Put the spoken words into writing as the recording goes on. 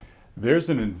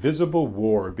There's an invisible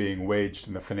war being waged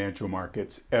in the financial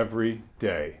markets every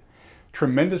day.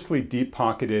 Tremendously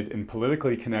deep-pocketed and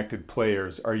politically connected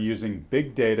players are using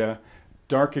big data,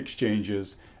 dark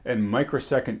exchanges, and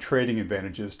microsecond trading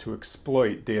advantages to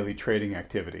exploit daily trading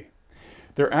activity.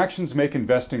 Their actions make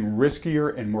investing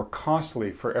riskier and more costly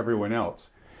for everyone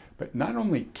else. But not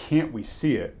only can't we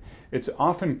see it, it's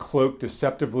often cloaked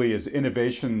deceptively as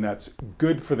innovation that's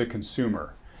good for the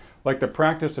consumer, like the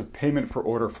practice of payment for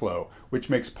order flow, which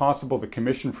makes possible the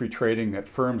commission-free trading that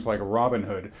firms like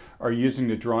Robinhood are using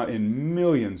to draw in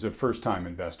millions of first-time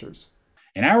investors.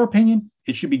 In our opinion,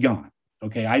 it should be gone.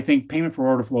 Okay, I think payment for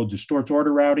order flow distorts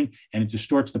order routing and it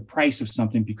distorts the price of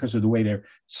something because of the way they're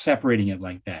separating it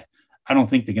like that. I don't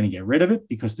think they're going to get rid of it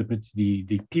because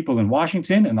the people in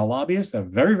Washington and the lobbyists are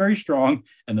very, very strong.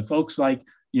 And the folks like,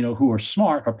 who are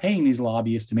smart are paying these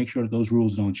lobbyists to make sure that those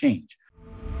rules don't change.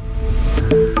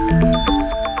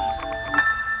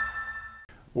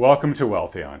 Welcome to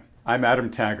Wealthion. I'm Adam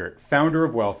Taggart, founder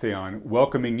of Wealthion,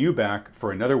 welcoming you back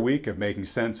for another week of making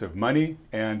sense of money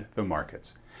and the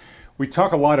markets. We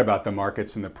talk a lot about the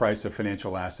markets and the price of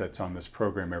financial assets on this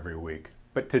program every week.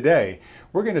 But today,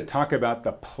 we're going to talk about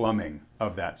the plumbing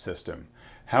of that system,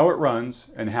 how it runs,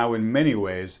 and how in many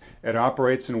ways it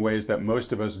operates in ways that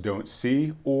most of us don't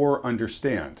see or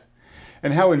understand.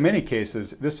 And how in many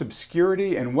cases, this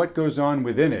obscurity and what goes on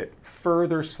within it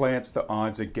further slants the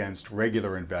odds against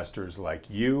regular investors like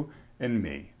you and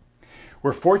me.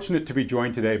 We're fortunate to be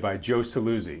joined today by Joe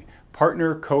Saluzzi,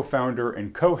 partner, co-founder,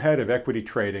 and co-head of equity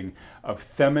trading of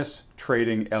Themis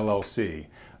Trading LLC,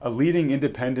 a leading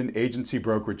independent agency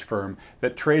brokerage firm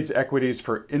that trades equities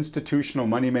for institutional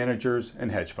money managers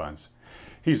and hedge funds.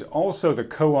 He's also the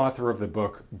co-author of the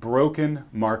book, Broken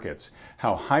Markets,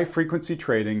 How High-Frequency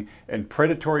Trading and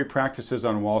Predatory Practices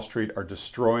on Wall Street Are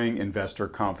Destroying Investor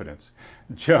Confidence.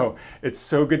 Joe, it's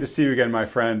so good to see you again, my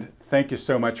friend. Thank you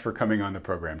so much for coming on the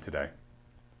program today.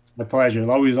 My pleasure.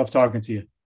 Always love talking to you.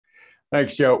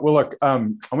 Thanks, Joe. Well, look,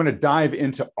 I'm going to dive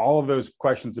into all of those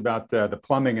questions about the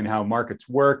plumbing and how markets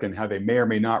work and how they may or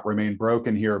may not remain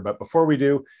broken here. But before we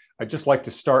do, I'd just like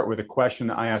to start with a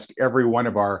question I ask every one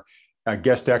of our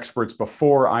guest experts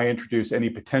before I introduce any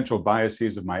potential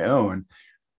biases of my own.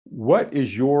 What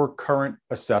is your current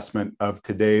assessment of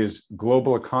today's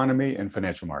global economy and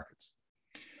financial markets?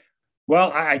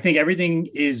 Well, I think everything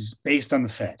is based on the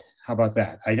Fed. How about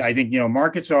that? I think,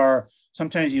 markets are,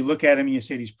 sometimes you look at them and you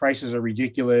say these prices are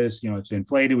ridiculous. It's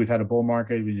inflated. We've had a bull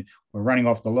market. We're running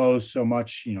off the lows so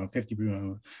much, 50,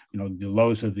 the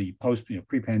lows of the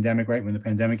pre-pandemic, right, when the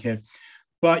pandemic hit.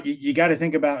 But you got to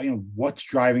think about, what's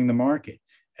driving the market.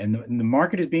 And the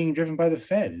market is being driven by the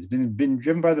Fed. It's been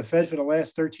driven by the Fed for the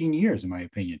last 13 years, in my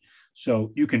opinion. So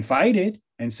you can fight it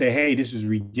and say, hey, this is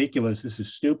ridiculous. This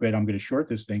is stupid. I'm going to short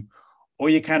this thing.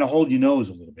 Or you kind of hold your nose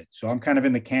a little bit. So I'm kind of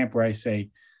in the camp where I say,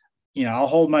 I'll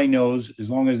hold my nose as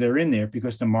long as they're in there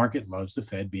because the market loves the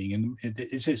Fed being in.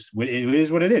 It's just, it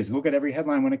is what it is. Look at every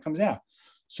headline when it comes out.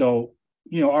 So,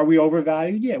 are we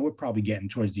overvalued? Yeah, we're probably getting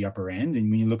towards the upper end.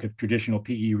 And when you look at traditional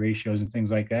PE ratios and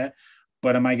things like that,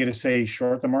 but am I going to say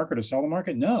short the market or sell the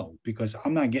market? No, because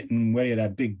I'm not getting ready of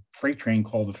that big freight train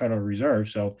called the Federal Reserve.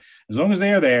 So as long as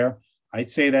they are there, I'd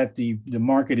say that the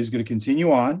market is going to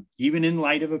continue on, even in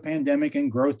light of a pandemic and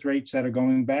growth rates that are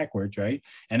going backwards, right?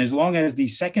 And as long as the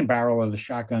second barrel of the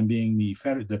shotgun being the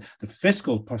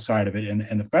fiscal side of it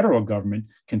and the federal government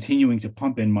continuing to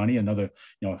pump in money, another,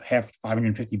 half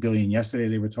 550 billion yesterday,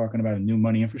 they were talking about a new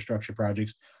money infrastructure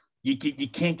projects. You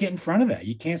can't get in front of that.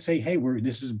 You can't say, hey,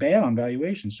 this is bad on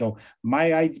valuation. So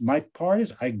my part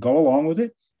is I go along with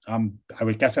it. I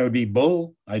would guess I'd be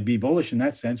bullish in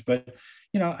that sense, but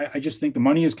I just think the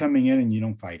money is coming in and you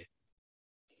don't fight it.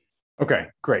 Okay,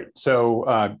 great. So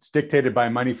it's dictated by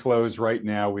money flows right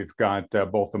now. We've got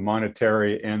both the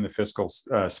monetary and the fiscal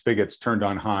spigots turned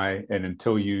on high. And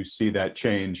until you see that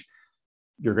change,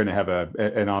 you're going to have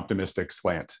an optimistic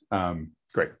slant.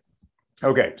 Great.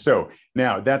 Okay, so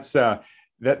now that's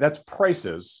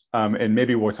prices, and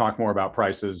maybe we'll talk more about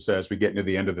prices as we get into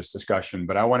the end of this discussion,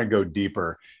 but I want to go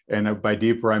deeper. And by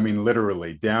deeper, I mean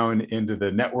literally down into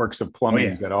the networks of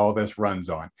plumbing that all this runs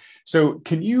on. So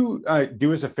can you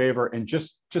do us a favor and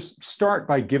just start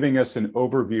by giving us an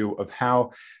overview of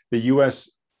how the U.S.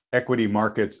 equity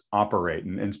markets operate?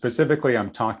 And specifically,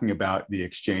 I'm talking about the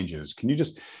exchanges. Can you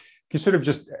sort of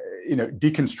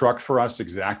deconstruct for us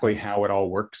exactly how it all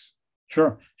works?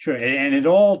 Sure, sure. And it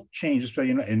all changed. So,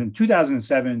 and in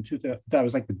 2007, that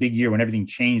was like the big year when everything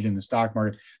changed in the stock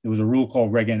market. There was a rule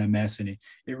called Reg NMS, and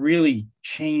it really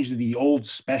changed the old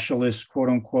specialist, quote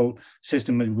unquote,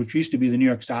 system, which used to be the New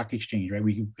York Stock Exchange, right?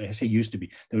 I say used to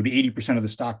be, there would be 80% of the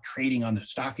stock trading on the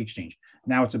stock exchange.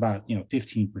 Now it's about,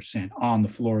 15% on the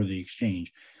floor of the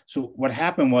exchange. So what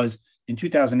happened was in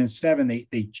 2007,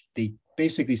 they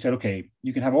basically said, okay,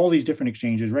 you can have all these different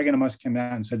exchanges. Reg NMS came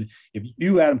out and said, if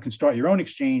you, Adam, can start your own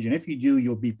exchange, and if you do,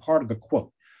 you'll be part of the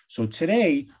quote. So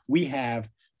today we have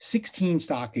 16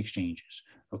 stock exchanges.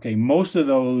 Okay, most of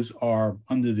those are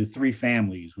under the three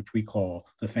families, which we call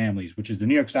the families, which is the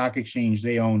New York Stock Exchange.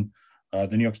 They own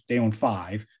they own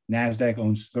five. NASDAQ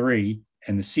owns three,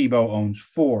 and the SIBO owns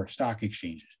four stock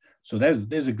exchanges. So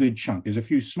there's a good chunk. There's a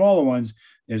few smaller ones.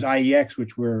 There's IEX,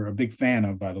 which we're a big fan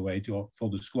of, by the way, to full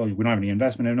disclosure. We don't have any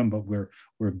investment in them, but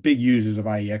we're big users of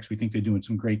IEX. We think they're doing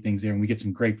some great things there, and we get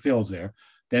some great fills there.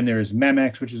 Then there's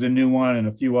MEMX, which is a new one, and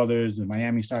a few others, the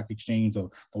Miami Stock Exchange, the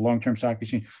long-term stock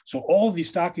exchange. So all of these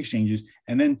stock exchanges,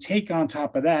 and then take on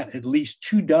top of that at least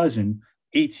 24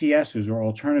 ATSs, or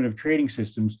alternative trading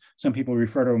systems. Some people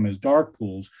refer to them as dark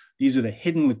pools. These are the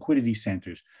hidden liquidity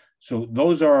centers. So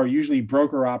those are usually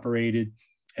broker operated,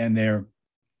 and they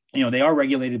are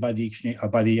regulated by the exchange,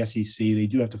 by the SEC. They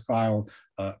do have to file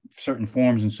certain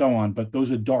forms and so on, but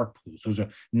those are dark pools. Those are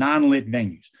non-lit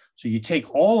venues. So you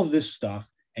take all of this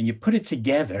stuff and you put it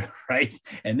together, right?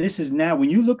 And this is now, when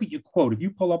you look at your quote, if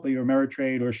you pull up your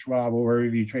Ameritrade or Schwab or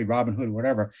wherever you trade, Robinhood or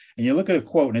whatever, and you look at a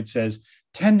quote and it says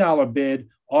 $10 bid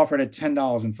offered at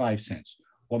 $10.05.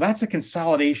 Well, that's a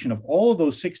consolidation of all of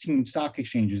those 16 stock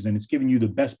exchanges, and it's giving you the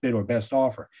best bid or best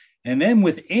offer. And then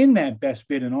within that best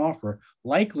bid and offer,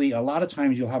 likely a lot of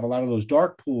times you'll have a lot of those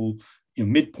dark pool,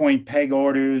 midpoint peg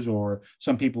orders, or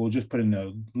some people will just put in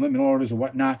the limit orders or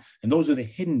whatnot. And those are the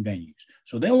hidden venues.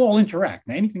 So they'll all interact.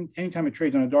 Now, anytime it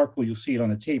trades on a dark pool, you'll see it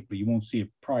on the tape, but you won't see it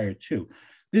prior to.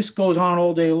 This goes on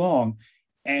all day long.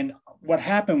 And what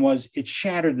happened was it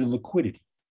shattered the liquidity.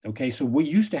 Okay, so we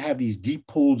used to have these deep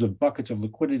pools of buckets of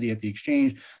liquidity at the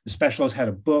exchange. The specialists had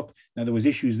a book. Now, there was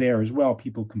issues there as well.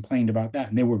 People complained about that,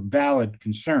 and there were valid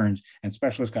concerns, and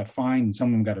specialists got fined, and some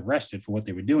of them got arrested for what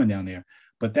they were doing down there.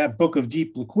 But that book of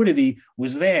deep liquidity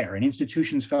was there, and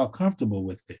institutions felt comfortable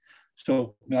with it.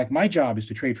 So, like, my job is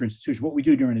to trade for institutions. What we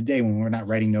do during the day when we're not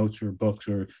writing notes or books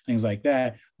or things like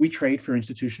that, we trade for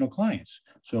institutional clients.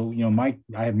 So,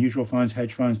 I have mutual funds,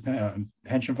 hedge funds,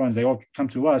 pension funds. They all come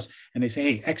to us and they say,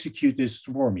 hey, execute this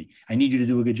for me. I need you to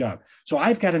do a good job. So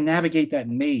I've got to navigate that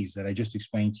maze that I just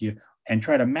explained to you and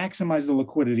try to maximize the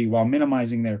liquidity while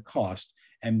minimizing their cost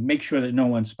and make sure that no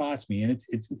one spots me. And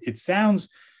it sounds,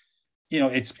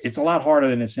 it's a lot harder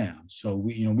than it sounds. So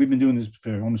we've been doing this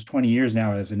for almost 20 years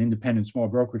now as an independent small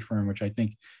brokerage firm, which I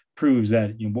think proves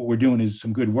that what we're doing is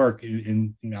some good work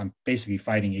in I'm basically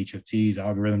fighting HFTs,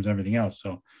 algorithms, and everything else.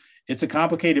 So it's a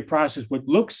complicated process. What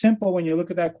looks simple when you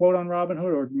look at that quote on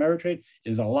Robinhood or Ameritrade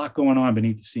is a lot going on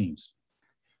beneath the scenes.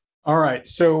 All right.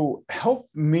 So help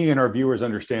me and our viewers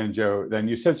understand, Joe, then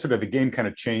you said sort of the game kind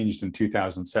of changed in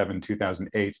 2007,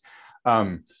 2008.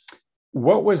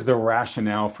 What was the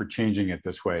rationale for changing it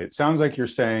this way? It sounds like you're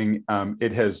saying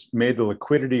it has made the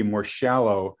liquidity more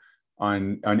shallow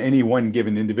on any one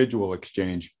given individual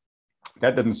exchange.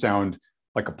 That doesn't sound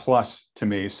like a plus to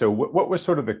me. So what was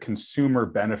sort of the consumer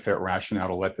benefit rationale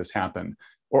to let this happen?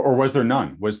 Or was there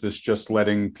none? Was this just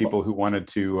letting people who wanted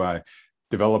to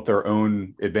develop their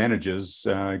own advantages,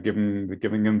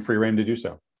 giving them free rein to do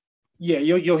so? Yeah,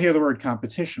 you'll hear the word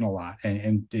competition a lot,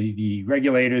 and the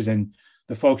regulators and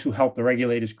the folks who help the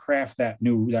regulators craft that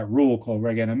rule called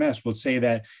Reg NMS will say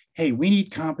that, hey, we need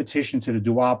competition to the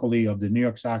duopoly of the New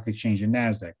York Stock Exchange and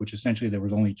NASDAQ, which essentially there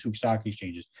was only two stock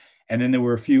exchanges. And then there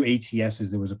were a few ATSs.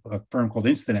 There was a firm called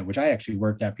Instinet, which I actually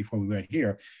worked at before we went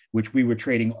here, which we were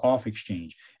trading off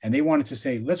exchange. And they wanted to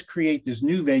say, let's create this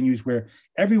new venues where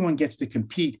everyone gets to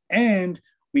compete and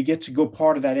we get to go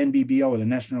part of that NBBO or the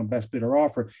National Best Bidder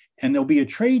Offer. And there'll be a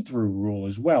trade through rule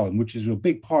as well, and which is a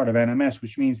big part of NMS,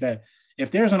 which means that if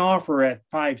there's an offer at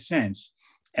 5 cents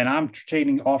and I'm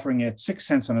offering at 6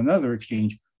 cents on another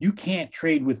exchange, you can't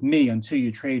trade with me until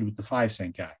you trade with the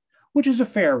 5-cent guy, which is a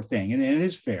fair thing. And it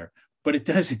is fair, but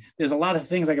there's a lot of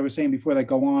things, like I was saying before, that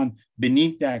go on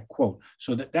beneath that quote.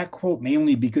 So that quote may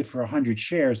only be good for 100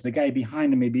 shares. The guy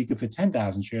behind him may be good for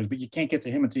 10,000 shares, but you can't get to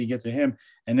him until you get to him.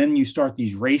 And then you start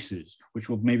these races, which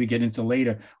we'll maybe get into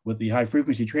later with the high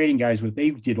frequency trading guys, what they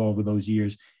did over those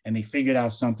years. And they figured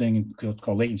out something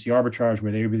called latency arbitrage,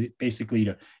 where they were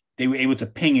basically they were able to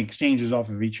ping exchanges off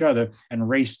of each other and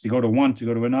race to go to one, to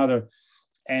go to another.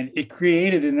 And it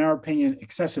created, in our opinion,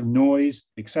 excessive noise,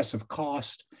 excessive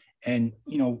cost. And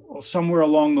somewhere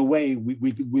along the way,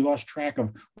 we lost track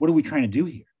of what are we trying to do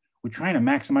here. We're trying to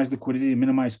maximize liquidity and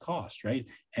minimize cost, right?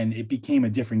 And it became a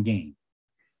different game.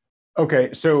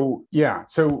 Okay, so yeah,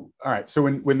 so all right, so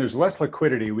when there's less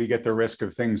liquidity, we get the risk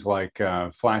of things like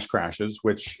flash crashes,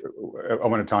 which I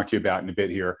want to talk to you about in a bit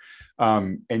here.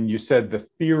 And you said the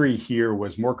theory here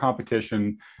was more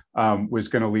competition was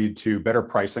going to lead to better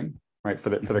pricing, right, for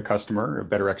the customer,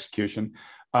 better execution.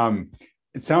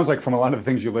 It sounds like from a lot of the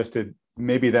things you listed,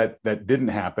 maybe that didn't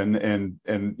happen,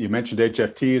 and you mentioned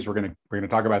HFTs. We're gonna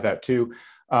talk about that too.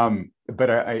 But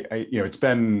I it's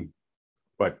been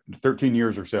 13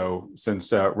 years or so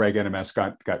since Reg NMS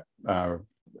got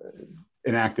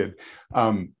enacted.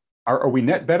 Are we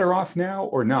net better off now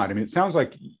or not? I mean, it sounds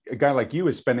like a guy like you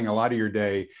is spending a lot of your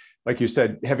day, like you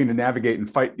said, having to navigate and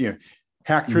fight,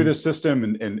 hack through this system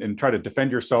and try to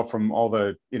defend yourself from all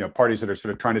the parties that are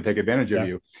sort of trying to take advantage of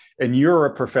you. And you're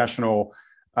a professional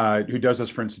who does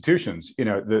this for institutions.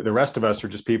 The rest of us are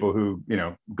just people who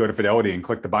go to Fidelity and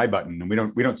click the buy button, and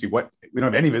we don't see we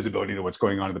don't have any visibility into what's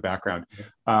going on in the background.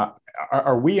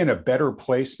 Are we in a better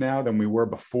place now than we were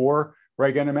before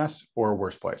Reg NMS, or a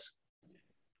worse place?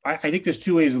 I think there's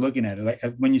two ways of looking at it. Like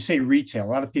when you say retail,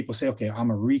 a lot of people say, okay, I'm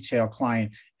a retail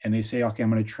client, and they say, okay, I'm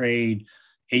going to trade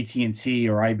AT&T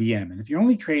or IBM. And if you're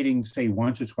only trading, say,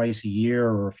 once or twice a year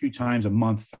or a few times a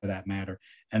month for that matter,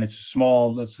 and it's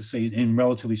small, let's just say in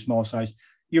relatively small size,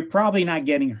 you're probably not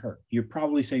getting hurt. You're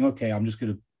probably saying, okay, I'm just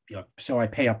going to, so I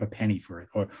pay up a penny for it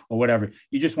or whatever.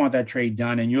 You just want that trade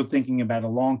done, and you're thinking about a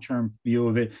long-term view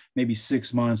of it, maybe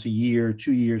 6 months, a year,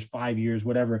 2 years, 5 years,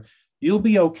 whatever. You'll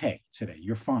be okay today.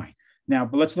 You're fine. Now,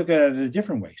 but let's look at it a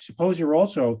different way. Suppose you're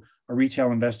also a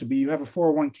retail investor, but you have a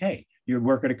 401k. You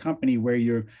work at a company where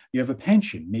you have a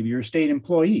pension. Maybe you're a state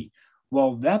employee.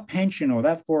 Well, that pension or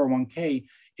that 401k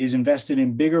is invested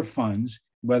in bigger funds,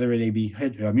 whether they be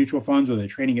mutual funds or they're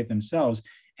trading it themselves,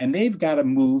 and they've got to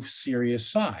move serious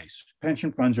size.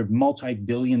 Pension funds are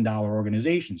multi-billion-dollar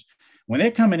organizations. When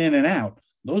they're coming in and out,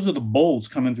 those are the bulls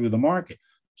coming through the market.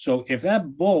 So if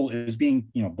that bull is being,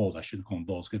 bulls, I shouldn't call them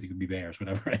bulls because they could be bears,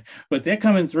 whatever, right? But they're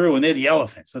coming through and they're the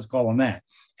elephants, let's call them that.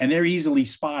 And they're easily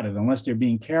spotted unless they're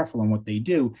being careful on what they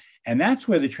do. And that's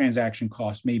where the transaction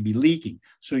cost may be leaking.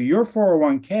 So your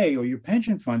 401k or your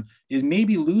pension fund is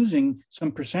maybe losing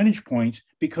some percentage points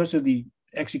because of the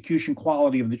execution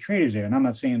quality of the traders there. And I'm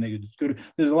not saying that it's good.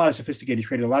 There's a lot of sophisticated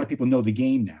traders. A lot of people know the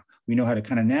game now. We know how to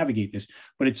kind of navigate this,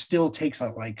 but it still takes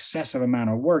an excessive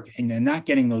amount of work, and they're not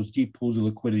getting those deep pools of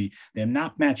liquidity. They're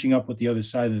not matching up with the other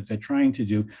side that they're trying to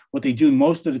do. What they do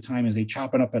most of the time is they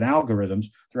chop it up in algorithms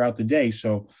throughout the day.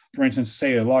 So for instance,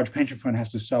 say a large pension fund has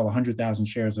to sell 100,000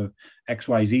 shares of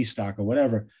XYZ stock or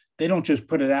whatever. They don't just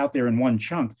put it out there in one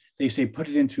chunk. They say put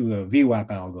it into a VWAP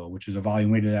algo, which is a volume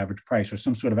weighted average price, or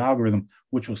some sort of algorithm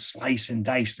which will slice and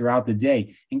dice throughout the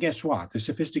day. And guess what? The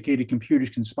sophisticated computers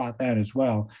can spot that as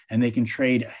well, and they can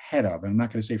trade ahead of. And I'm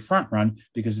not going to say front run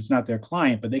because it's not their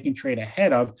client, but they can trade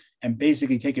ahead of and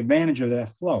basically take advantage of that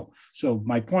flow. So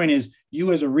my point is,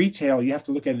 you as a retail, you have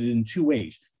to look at it in two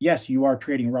ways. Yes, you are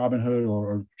trading Robinhood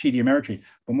or TD Ameritrade,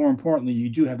 but more importantly, you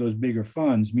do have those bigger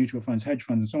funds, mutual funds, hedge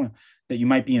funds, and so on, that you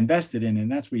might be invested in,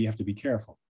 and that's where you have to be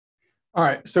careful. All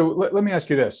right, so let me ask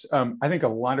you this. I think a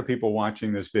lot of people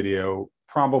watching this video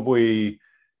probably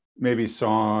maybe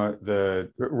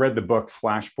read the book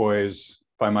Flash Boys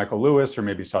by Michael Lewis, or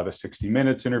maybe saw the 60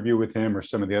 Minutes interview with him or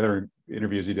some of the other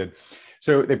interviews he did.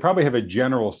 So they probably have a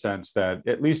general sense that,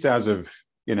 at least as of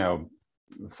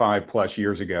 5+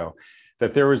 years ago,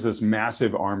 that there was this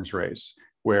massive arms race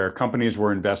where companies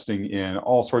were investing in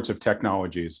all sorts of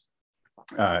technologies,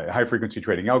 high frequency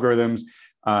trading algorithms.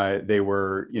 They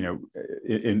were,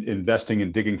 investing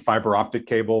in digging fiber optic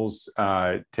cables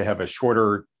to have a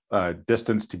shorter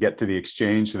distance to get to the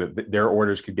exchange so that their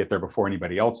orders could get there before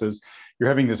anybody else's. You're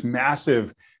having this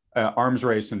massive arms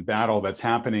race and battle that's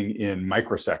happening in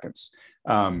microseconds.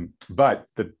 But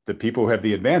the people who have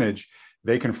the advantage,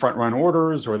 they can front run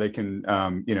orders, or they can,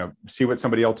 see what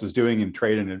somebody else is doing and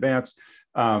trade in advance.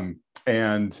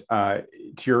 And to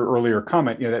your earlier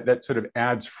comment, that sort of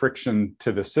adds friction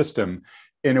to the system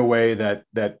in a way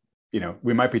that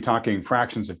we might be talking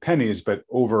fractions of pennies, but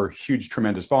over huge,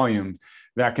 tremendous volume,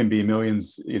 that can be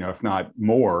millions, if not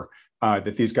more,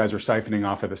 that these guys are siphoning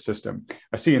off of the system.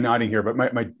 I see you nodding here,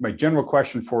 but my general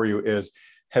question for you is,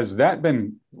 has that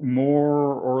been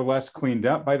more or less cleaned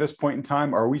up by this point in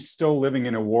time? Are we still living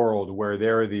in a world where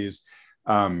there are these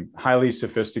highly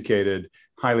sophisticated,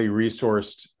 highly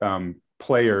resourced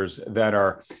players that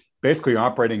are basically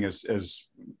operating as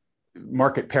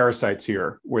market parasites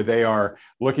here, where they are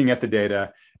looking at the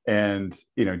data, and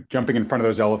jumping in front of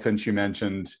those elephants you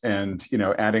mentioned, and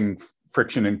adding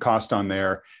friction and cost on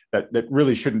there that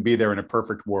really shouldn't be there in a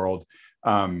perfect world,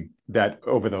 that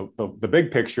over the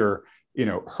big picture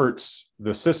hurts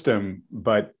the system,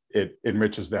 but it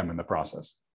enriches them in the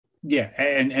process. Yeah,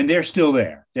 and they're still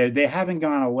there. They haven't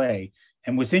gone away.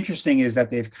 And what's interesting is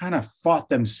that they've kind of fought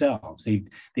themselves.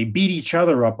 They beat each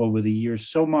other up over the years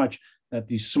so much that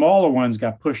these smaller ones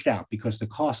got pushed out because the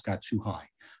cost got too high.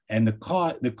 And the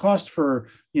cost for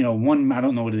one, I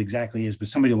don't know what it exactly is, but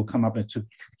somebody will come up and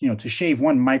to shave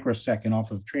 1 microsecond off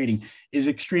of trading is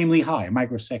extremely high. A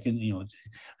microsecond,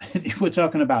 we're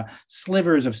talking about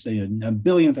slivers of say a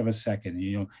billionth of a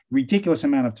second, ridiculous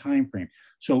amount of time frame.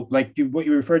 So like what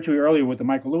you referred to earlier with the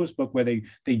Michael Lewis book, where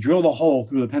they drilled a hole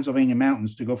through the Pennsylvania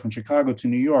mountains to go from Chicago to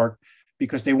New York,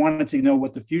 because they wanted to know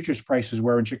what the futures prices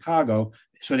were in Chicago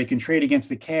so they can trade against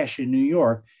the cash in New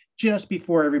York just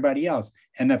before everybody else.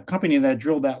 And the company that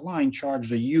drilled that line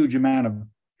charged a huge amount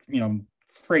of,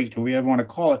 freight, or whatever you want to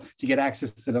call it, to get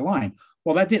access to the line.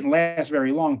 Well, that didn't last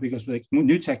very long because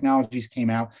new technologies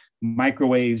came out,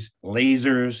 microwaves,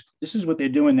 lasers. This is what they're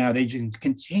doing now. They just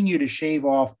continue to shave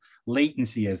off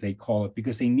latency, as they call it,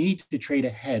 because they need to trade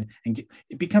ahead. And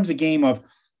it becomes a game of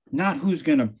not who's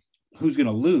going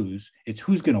to lose, it's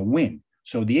who's going to win.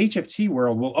 So the HFT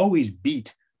world will always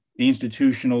beat the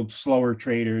institutional, slower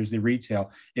traders, the retail.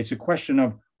 It's a question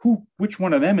of which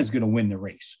one of them is going to win the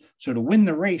race. So to win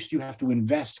the race, you have to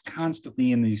invest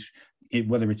constantly in these,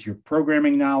 whether it's your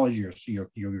programming knowledge,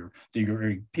 your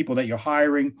people that you're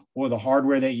hiring, or the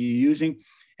hardware that you're using.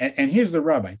 And here's the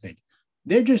rub, I think.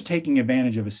 They're just taking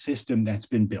advantage of a system that's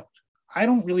been built. I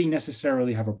don't really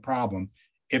necessarily have a problem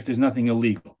if there's nothing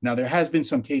illegal. Now, there has been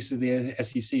some cases the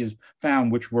SEC has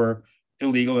found which were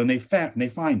illegal, and they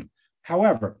find them.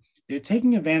 However, they're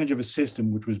taking advantage of a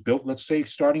system which was built, let's say,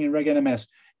 starting in Reg NMS,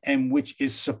 and which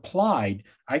is supplied.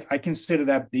 I consider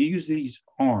that they use these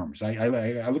arms. I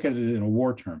look at it in a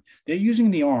war term. They're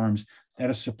using the arms that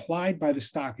are supplied by the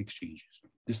stock exchanges.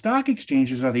 The stock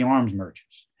exchanges are the arms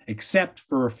merchants, except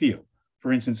for a few.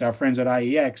 For instance, our friends at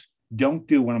IEX don't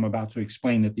do what I'm about to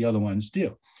explain that the other ones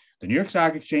do. The New York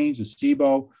Stock Exchange, the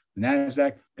CBOE, the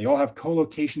NASDAQ, they all have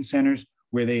co-location centers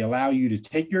where they allow you to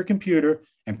take your computer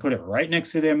and put it right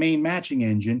next to their main matching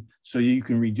engine so you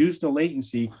can reduce the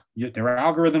latency. Their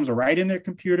algorithms are right in their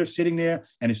computer sitting there.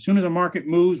 And as soon as a market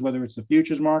moves, whether it's the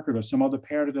futures market or some other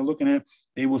pair that they're looking at,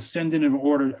 they will send in an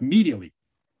order immediately.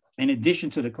 In addition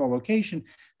to the co-location,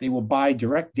 they will buy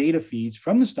direct data feeds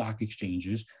from the stock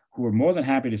exchanges, who are more than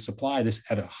happy to supply this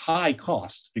at a high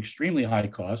cost, extremely high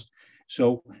cost.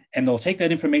 So, and they'll take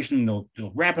that information and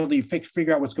they'll rapidly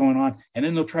figure out what's going on, and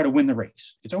then they'll try to win the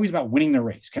race. It's always about winning the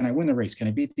race. Can I win the race? Can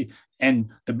I beat and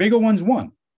the bigger ones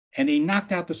won, and they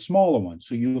knocked out the smaller ones.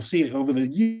 So you'll see over the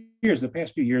years, the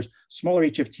past few years, smaller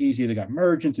HFTs either got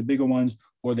merged into bigger ones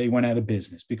or they went out of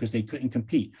business because they couldn't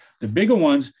compete. The bigger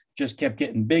ones just kept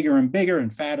getting bigger and bigger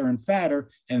and fatter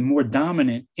and more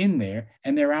dominant in there.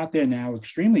 And they're out there now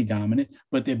extremely dominant,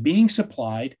 but they're being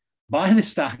supplied by the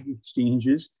stock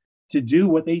exchanges to do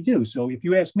what they do. So if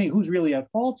you ask me who's really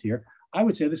at fault here, I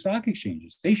would say the stock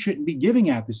exchanges. They shouldn't be giving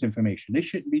out this information. They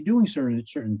shouldn't be doing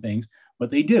certain things, but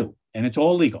they do. And it's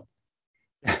all legal.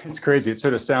 It's crazy. It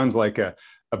sort of sounds like a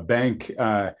bank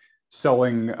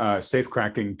selling safe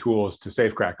cracking tools to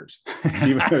safe crackers.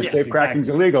 Even though yes, safe cracking's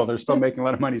illegal, they're still making a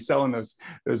lot of money selling those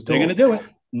tools. They're going to do it.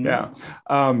 Mm-hmm.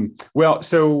 Yeah. Well,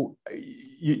 so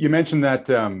you mentioned that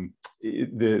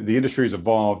the industry has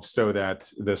evolved so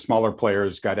that the smaller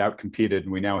players got out competed,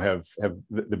 and we now have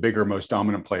the bigger, most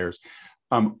dominant players.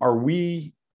 Are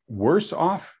we worse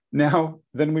off now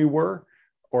than we were,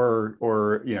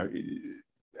 or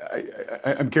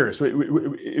I'm curious.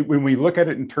 When we look at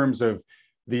it in terms of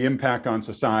the impact on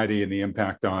society and the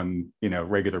impact on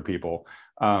regular people,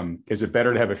 is it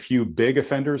better to have a few big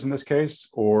offenders in this case,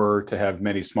 or to have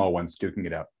many small ones duking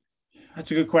it out?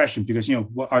 That's a good question, because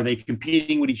are they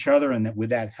competing with each other, and would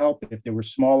that help if there were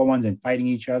smaller ones and fighting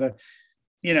each other?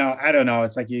 I don't know.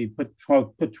 It's like you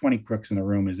put 20 crooks in a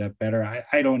room. Is that better?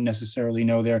 I don't necessarily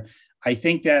know there. I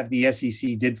think that the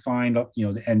SEC did find,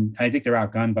 and I think they're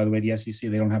outgunned, by the way, the SEC.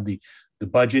 They don't have the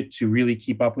budget to really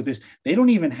keep up with this. They don't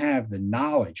even have the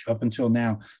knowledge up until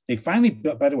now. They finally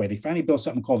built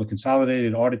something called the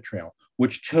Consolidated Audit Trail,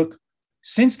 which took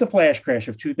since the flash crash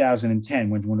of 2010,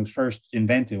 when it was first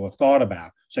invented or thought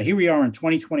about. So here we are in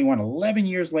 2021, 11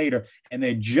 years later, and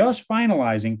they're just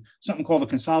finalizing something called the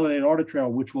Consolidated Audit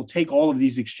Trail, which will take all of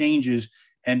these exchanges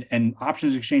and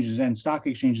options exchanges and stock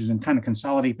exchanges and kind of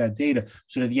consolidate that data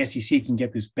so that the SEC can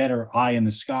get this better eye in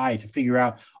the sky to figure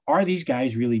out, are these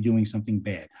guys really doing something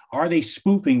bad? Are they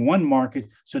spoofing one market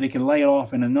so they can lay it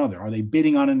off in another? Are they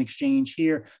bidding on an exchange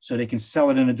here so they can sell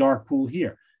it in a dark pool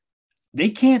here? They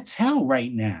can't tell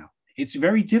right now. It's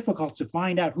very difficult to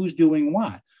find out who's doing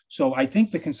what. So I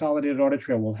think the consolidated audit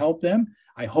trail will help them.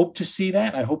 I hope to see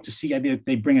that. I hope to see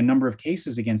they bring a number of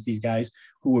cases against these guys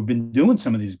who have been doing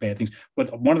some of these bad things.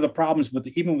 But one of the problems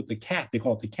even with the CAT, they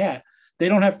call it the CAT, they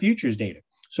don't have futures data.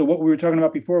 So what we were talking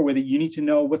about before, whether you need to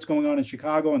know what's going on in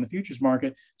Chicago and the futures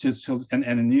market and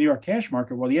in the New York cash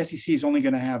market, well, the SEC is only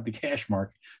going to have the cash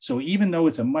market. So even though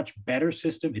it's a much better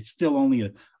system, it's still only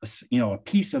a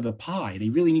piece of the pie. They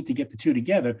really need to get the two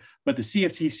together. But the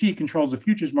CFTC controls the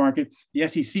futures market. The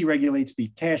SEC regulates the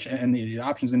cash and the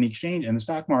options in the exchange and the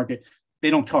stock market. They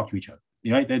don't talk to each other.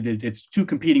 Right? It's two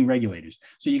competing regulators.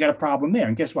 So you got a problem there.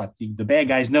 And guess what? The bad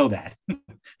guys know that.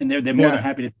 And they're more than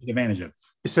happy to take advantage of it.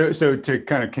 So to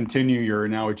kind of continue your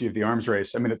analogy of the arms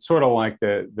race, I mean, it's sort of like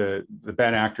the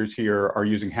bad actors here are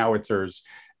using howitzers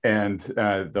and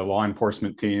the law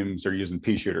enforcement teams are using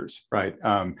pea shooters, right?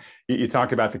 You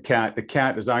talked about the CAT. The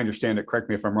CAT, as I understand it, correct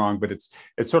me if I'm wrong, but it's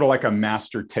sort of like a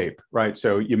master tape, right?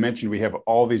 So you mentioned we have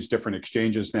all these different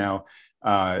exchanges now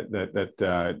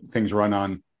that things run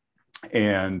on,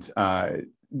 and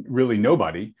really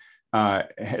nobody,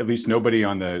 at least nobody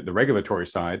on the regulatory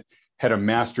side, had a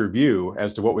master view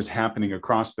as to what was happening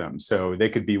across them. So they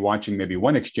could be watching maybe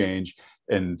one exchange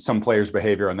and some player's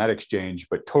behavior on that exchange,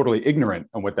 but totally ignorant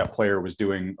on what that player was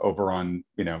doing over on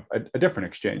a different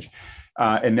exchange.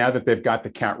 And now that they've got the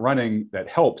CAT running, that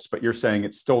helps, but you're saying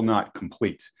it's still not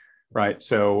complete, right?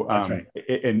 So right.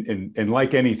 And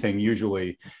like anything,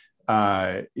 usually,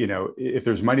 if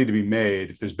there's money to be made,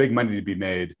 if there's big money to be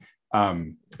made,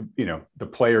 the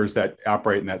players that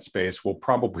operate in that space will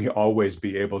probably always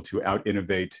be able to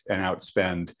out-innovate and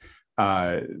outspend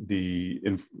the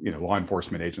law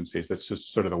enforcement agencies. That's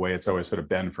just sort of the way it's always sort of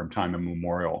been from time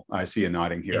immemorial. I see you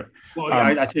nodding here. Yeah. Well,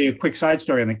 I'll tell you a quick side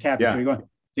story on the CAT before you go on.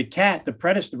 The CAT, the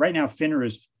predecessor, right now, FINRA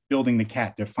is building the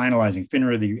CAT. They're finalizing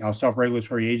FINRA, our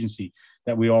self-regulatory agency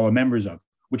that we all are members of,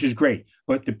 which is great.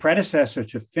 But the predecessor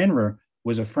to FINRA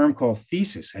was a firm called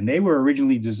Thesis, and they were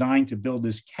originally designed to build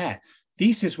this CAT.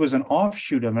 Thesis was an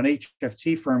offshoot of an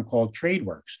HFT firm called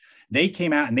TradeWorks. They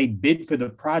came out and they bid for the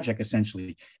project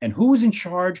essentially. And who was in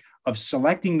charge of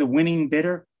selecting the winning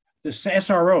bidder? The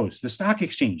SROs, the stock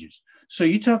exchanges. So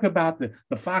you talk about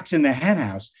the fox in the hen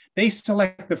house. They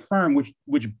select the firm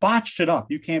which botched it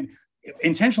up. You can't,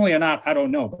 intentionally or not, I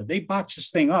don't know, but they botched this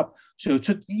thing up. So it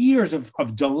took years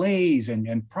of delays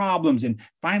and problems. And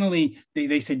finally,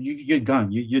 they said, you're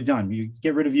done. You're done. You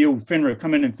get rid of you, FINRA,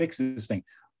 come in and fix this thing.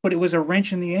 But it was a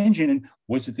wrench in the engine. And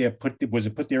was it put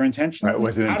there intentionally? Right,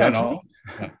 was it intentional?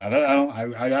 I don't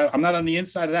know. I'm not on the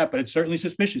inside of that, but it's certainly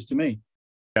suspicious to me.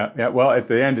 Yeah. Well, at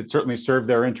the end, it certainly served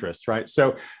their interests, right?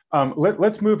 So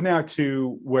let's move now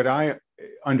to what I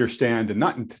understand, and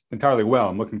not entirely well,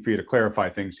 I'm looking for you to clarify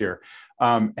things here,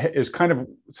 is kind of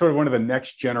sort of one of the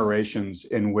next generations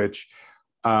in which,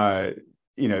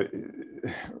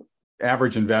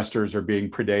 average investors are being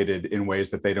predated in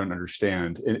ways that they don't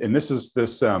understand. And this is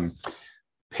this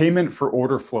payment for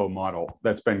order flow model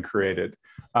that's been created.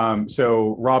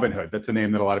 So Robinhood, that's a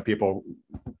name that a lot of people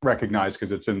recognize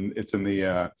because it's in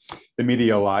the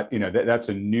media a lot. That's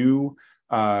a new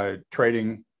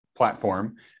trading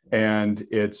platform, and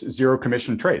it's zero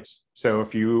commission trades. So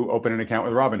if you open an account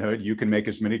with Robinhood, you can make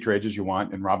as many trades as you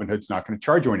want, and Robinhood's not going to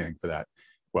charge you anything for that.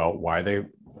 Well,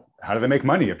 how do they make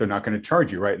money if they're not going to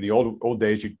charge you, right? In the old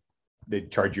days, they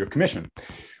charge you a commission.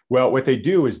 Well, what they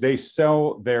do is they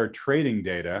sell their trading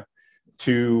data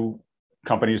to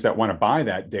companies that want to buy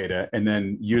that data and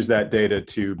then use that data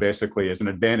to basically as an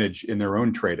advantage in their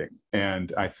own trading.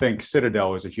 And I think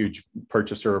Citadel is a huge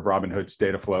purchaser of Robinhood's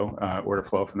data flow, order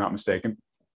flow, if I'm not mistaken.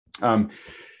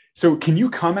 So can you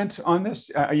comment on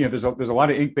this? There's a lot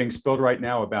of ink being spilled right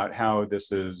now about how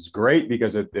this is great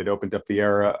because it opened up the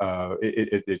era.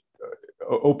 It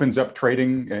opens up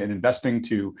trading and investing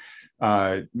to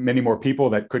many more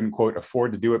people that couldn't, quote,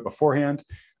 afford to do it beforehand.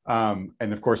 And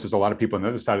of course, there's a lot of people on the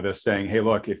other side of this saying, hey,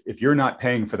 look, if you're not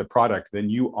paying for the product, then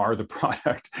you are the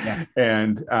product. Yeah.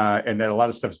 And that a lot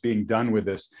of stuff's being done with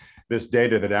this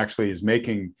data that actually is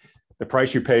making the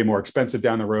price you pay more expensive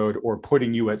down the road or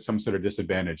putting you at some sort of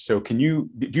disadvantage. So do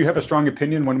you have a strong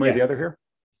opinion one way or the other here?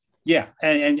 Yeah,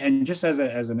 and just as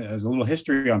a little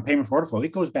history on payment for order flow,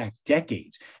 it goes back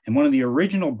decades. And one of the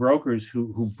original brokers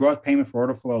who brought payment for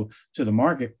order flow to the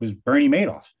market was Bernie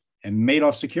Madoff and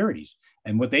Madoff Securities.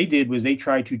 And what they did was they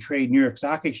tried to trade New York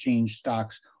Stock Exchange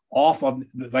stocks off of,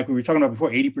 like we were talking about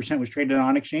before, 80% was traded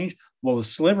on exchange. Well, the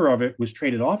sliver of it was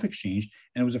traded off exchange.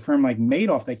 And it was a firm like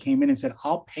Madoff that came in and said,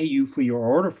 I'll pay you for your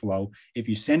order flow if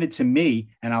you send it to me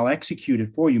and I'll execute it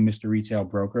for you, Mr. Retail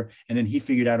Broker. And then he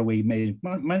figured out a way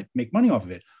to make money off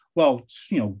of it. Well,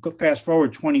 fast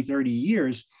forward 20, 30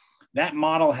 years, that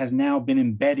model has now been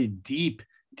embedded deep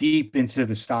into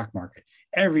the stock market.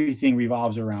 Everything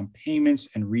revolves around payments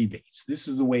and rebates. This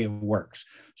is the way it works.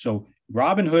 So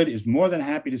Robinhood is more than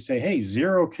happy to say, hey,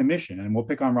 zero commission. And we'll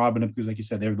pick on Robinhood because, like you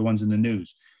said, they're the ones in the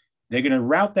news. They're going to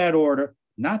route that order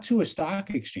not to a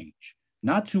stock exchange,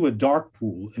 not to a dark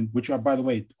pool, which are, by the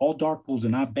way, all dark pools are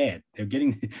not bad. They're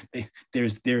getting, they're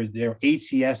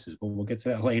ATSs, but we'll get to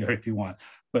that later if you want.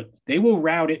 But they will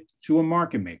route it to a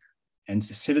market maker. And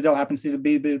Citadel happens to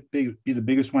be the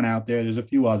biggest one out there. There's a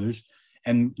few others.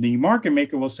 And the market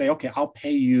maker will say, okay, I'll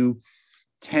pay you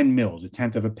 10 mils, a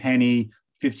tenth of a penny,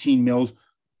 15 mils.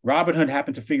 Robinhood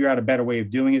happened to figure out a better way of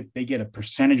doing it. They get a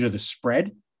percentage of the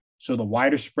spread. So the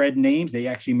wider spread names, they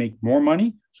actually make more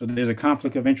money. So there's a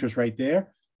conflict of interest right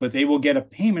there. But they will get a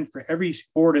payment for every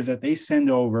order that they send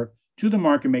over to the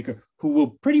market maker, who will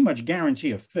pretty much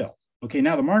guarantee a fill. Okay,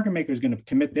 now the market maker is going to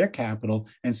commit their capital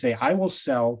and say, I will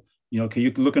sell, okay,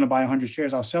 you're looking to buy 100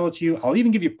 shares. I'll sell it to you. I'll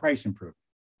even give you price improvement.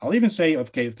 I'll even say,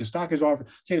 okay, if the stock is offered,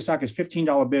 say the stock is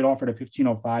 $15 bid offered at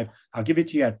 15.05, I'll give it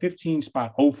to you at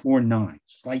 15.049,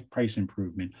 slight price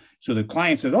improvement. So the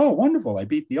client says, oh, wonderful, I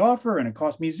beat the offer and it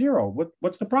cost me zero.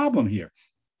 What's the problem here?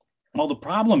 Well, the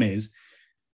problem is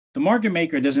the market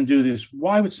maker doesn't do this.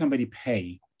 Why would somebody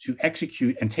pay to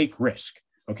execute and take risk?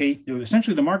 Okay,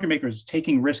 essentially the market maker is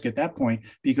taking risk at that point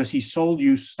because he sold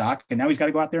you stock and now he's got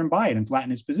to go out there and buy it and flatten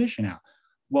his position out.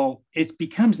 Well, it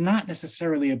becomes not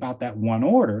necessarily about that one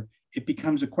order. It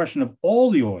becomes a question of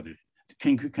all the orders.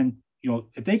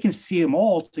 If they can see them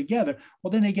all together,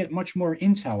 well, then they get much more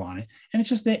intel on it. And it's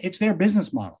just that it's their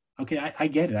business model. Okay, I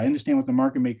get it. I understand what the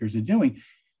market makers are doing.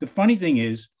 The funny thing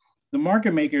is, the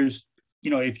market makers,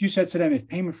 if you said to them, if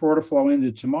payment for order flow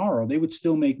ended tomorrow, they would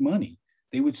still make money.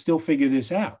 They would still figure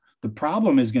this out. The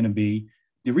problem is going to be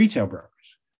the retail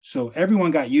brokers. So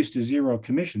everyone got used to zero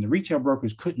commission. The retail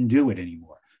brokers couldn't do it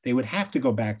anymore. They would have to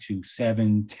go back to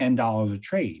 $7, $10 a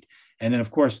trade. And then, of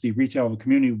course, the retail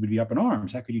community would be up in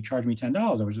arms. How could you charge me $10?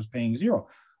 I was just paying zero.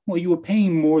 Well, you were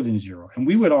paying more than zero. And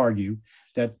we would argue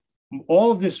that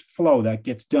all of this flow that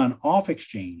gets done off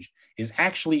exchange is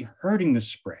actually hurting the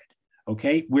spread.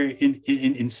 Okay, where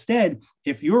instead,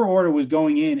 if your order was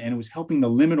going in and it was helping the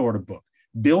limit order book,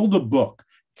 build a book,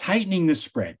 tightening the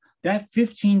spread, that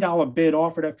 $15 bid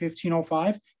offered at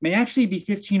 15.05 may actually be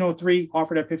 15.03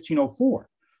 offered at 15.04.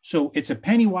 So it's a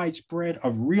penny-wide spread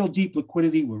of real deep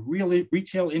liquidity with real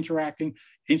retail interacting,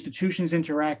 institutions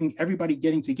interacting, everybody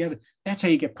getting together. That's how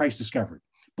you get price discovery.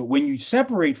 But when you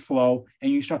separate flow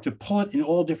and you start to pull it in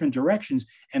all different directions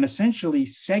and essentially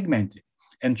segment it,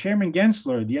 and Chairman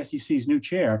Gensler, the SEC's new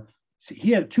chair, he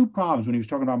had two problems when he was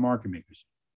talking about market makers.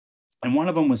 And one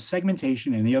of them was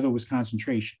segmentation and the other was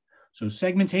concentration. So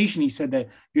segmentation, he said that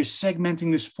you're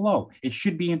segmenting this flow. It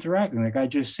should be interacting, like I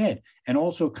just said. And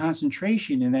also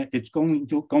concentration in that it's going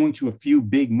to a few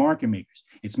big market makers.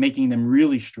 It's making them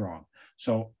really strong.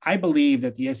 So I believe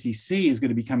that the SEC is going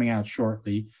to be coming out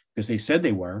shortly, because they said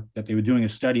that they were doing a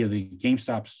study of the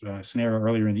GameStop scenario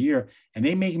earlier in the year, and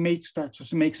they may start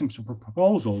to make some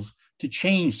proposals to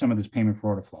change some of this payment for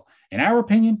order flow. In our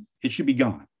opinion, it should be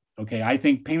gone. Okay, I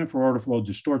think payment for order flow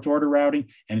distorts order routing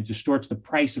and it distorts the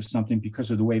price of something because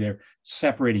of the way they're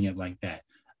separating it like that.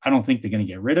 I don't think they're going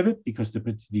to get rid of it because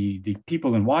the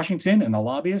people in Washington and the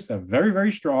lobbyists are very,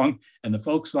 very strong. And the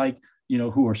folks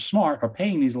who are smart are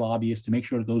paying these lobbyists to make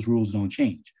sure that those rules don't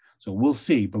change. So we'll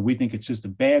see, but we think it's just a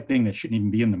bad thing that shouldn't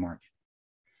even be in the market.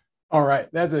 All right,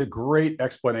 that's a great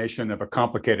explanation of a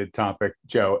complicated topic,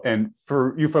 Joe. And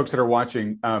for you folks that are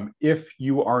watching, if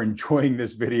you are enjoying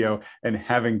this video and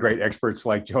having great experts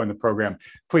like Joe in the program,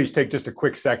 please take just a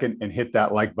quick second and hit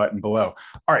that like button below.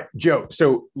 All right, Joe,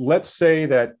 so let's say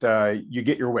that you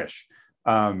get your wish.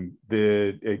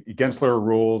 The Gensler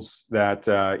rules that,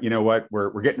 you know what,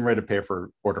 we're getting ready to pay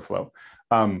for order flow.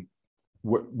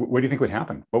 What do you think would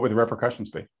happen? What would the repercussions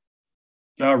be?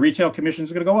 Retail commissions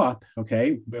are going to go up.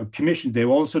 Okay, commission. They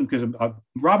all of a sudden, because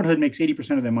Robinhood makes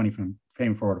 80% of their money from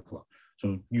payment for order flow.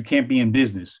 So you can't be in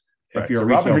business if you're a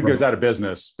retail Robinhood goes out of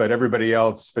business, but everybody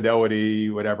else,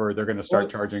 Fidelity, whatever, they're going to start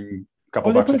charging a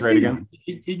couple bucks a trade again.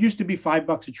 It used to be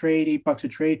 $5 a trade, $8 a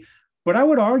trade, but I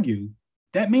would argue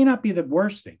that may not be the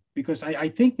worst thing, because I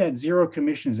think that zero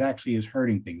commissions actually is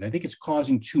hurting things. I think it's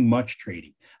causing too much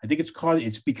trading. I think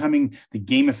it's becoming, the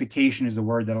gamification is the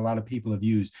word that a lot of people have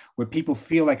used, where people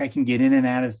feel like I can get in and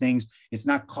out of things. It's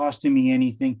not costing me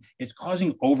anything. It's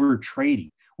causing over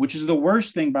trading, which is the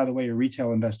worst thing, by the way, a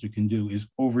retail investor can do, is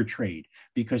over trade,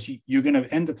 because you're going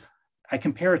to end up, I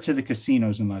compare it to the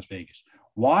casinos in Las Vegas.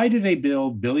 Why do they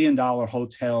build billion-dollar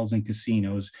hotels and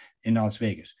casinos in Las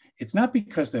Vegas? It's not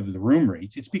because of the room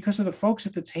rates. It's because of the folks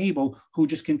at the table who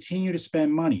just continue to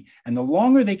spend money. And the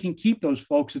longer they can keep those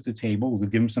folks at the table, we'll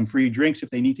give them some free drinks if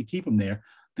they need to keep them there,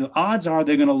 the odds are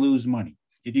they're going to lose money.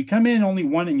 If you come in only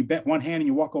one and you bet one hand and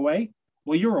you walk away,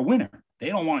 well, you're a winner. They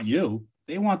don't want you.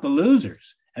 They want the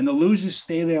losers. And the losers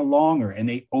stay there longer and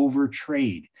they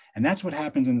overtrade. And that's what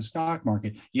happens in the stock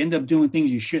market. You end up doing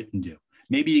things you shouldn't do.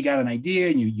 Maybe you got an idea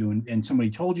and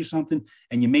somebody told you something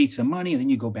and you made some money, and then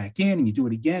you go back in and you do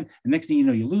it again. And next thing you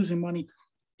know, you're losing money.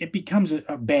 It becomes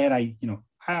a bad,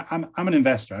 I'm an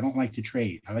investor. I don't like to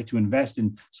trade. I like to invest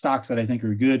in stocks that I think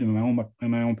are good in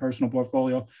my own personal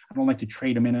portfolio. I don't like to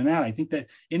trade them in and out. I think that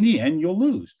in the end, you'll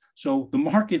lose. So the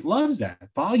market loves that.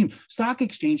 Volume, stock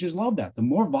exchanges love that. The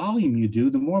more volume you do,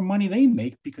 the more money they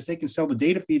make, because they can sell the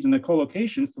data feeds and the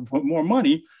co-locations for more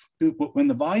money. When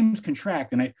the volumes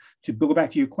contract, and to go back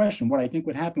to your question, what I think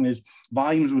would happen is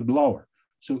volumes would lower.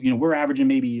 So, we're averaging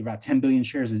maybe about 10 billion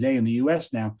shares a day in the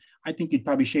US now. I think you'd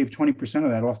probably shave 20% of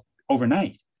that off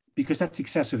overnight, because that's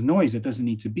excessive noise that doesn't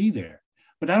need to be there.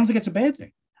 But I don't think it's a bad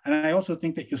thing. And I also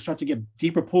think that you'll start to get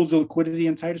deeper pools of liquidity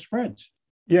and tighter spreads.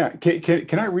 Yeah.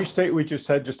 Can I restate what you just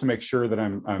said, just to make sure that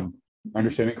I'm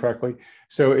understanding correctly?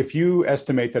 So if you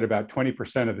estimate that about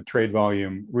 20% of the trade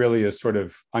volume really is sort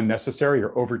of unnecessary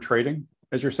or over trading,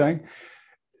 as you're saying,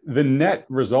 the net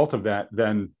result of that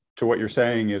then, to what you're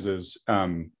saying, is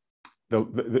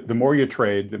the more you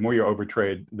trade, the more you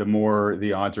overtrade, the more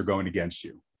the odds are going against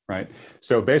you, right?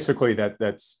 So basically that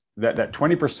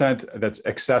 20% that's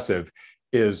excessive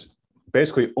is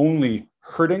basically only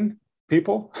hurting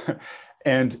people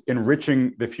and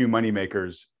enriching the few money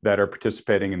makers that are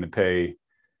participating in the pay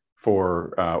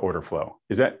for order flow.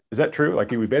 Is that true?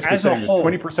 Like, we basically saying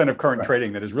 20% of current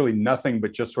trading that is really nothing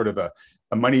but just sort of a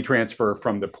money transfer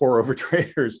from the poor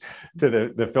overtraders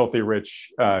to the filthy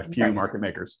rich few market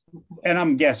makers. And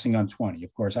I'm guessing on 20,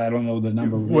 of course. I don't know the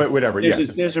number. Whatever.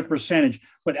 There's a percentage,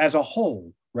 but as a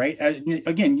whole, right?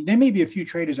 Again, there may be a few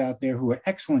traders out there who are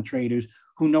excellent traders,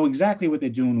 who know exactly what they're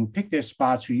doing, who pick their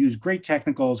spots, who use great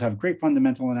technicals, have great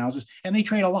fundamental analysis, and they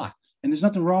trade a lot. And there's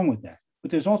nothing wrong with that. But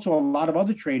there's also a lot of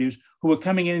other traders who are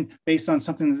coming in based on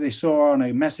something that they saw on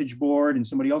a message board and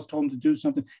somebody else told them to do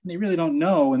something, and they really don't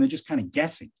know, and they're just kind of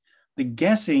guessing. The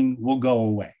guessing will go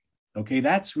away. Okay,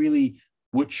 that's really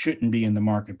what shouldn't be in the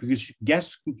market, because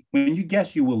when you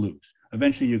guess, you will lose.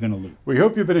 Eventually, you're going to lose. We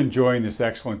hope you've been enjoying this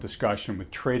excellent discussion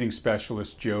with trading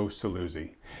specialist Joe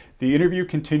Saluzzi. The interview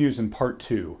continues in part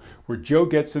 2, where Joe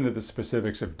gets into the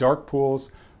specifics of dark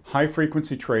pools,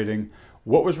 high-frequency trading,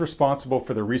 what was responsible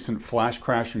for the recent flash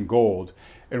crash in gold,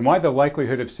 and why the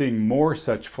likelihood of seeing more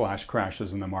such flash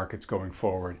crashes in the markets going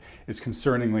forward is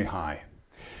concerningly high.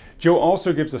 Joe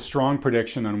also gives a strong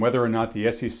prediction on whether or not the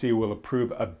SEC will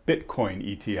approve a Bitcoin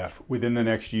ETF within the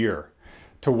next year.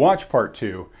 To watch part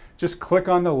 2, just click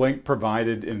on the link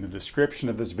provided in the description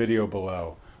of this video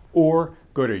below, or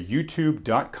go to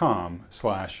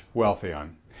youtube.com/Wealthion.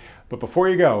 But before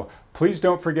you go, please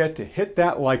don't forget to hit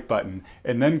that like button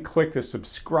and then click the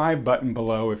subscribe button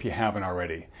below if you haven't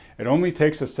already. It only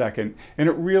takes a second, and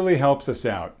it really helps us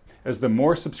out, as the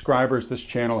more subscribers this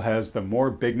channel has, the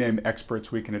more big name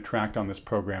experts we can attract on this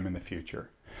program in the future.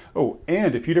 Oh,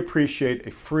 and if you'd appreciate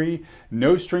a free,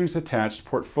 no strings attached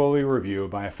portfolio review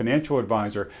by a financial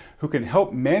advisor who can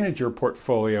help manage your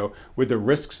portfolio with the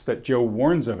risks that Joe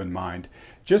warns of in mind,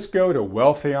 just go to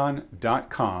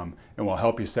wealthion.com and we'll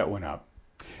help you set one up.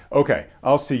 Okay,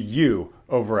 I'll see you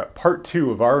over at part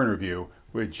 2 of our interview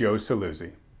with Joe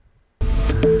Saluzzi.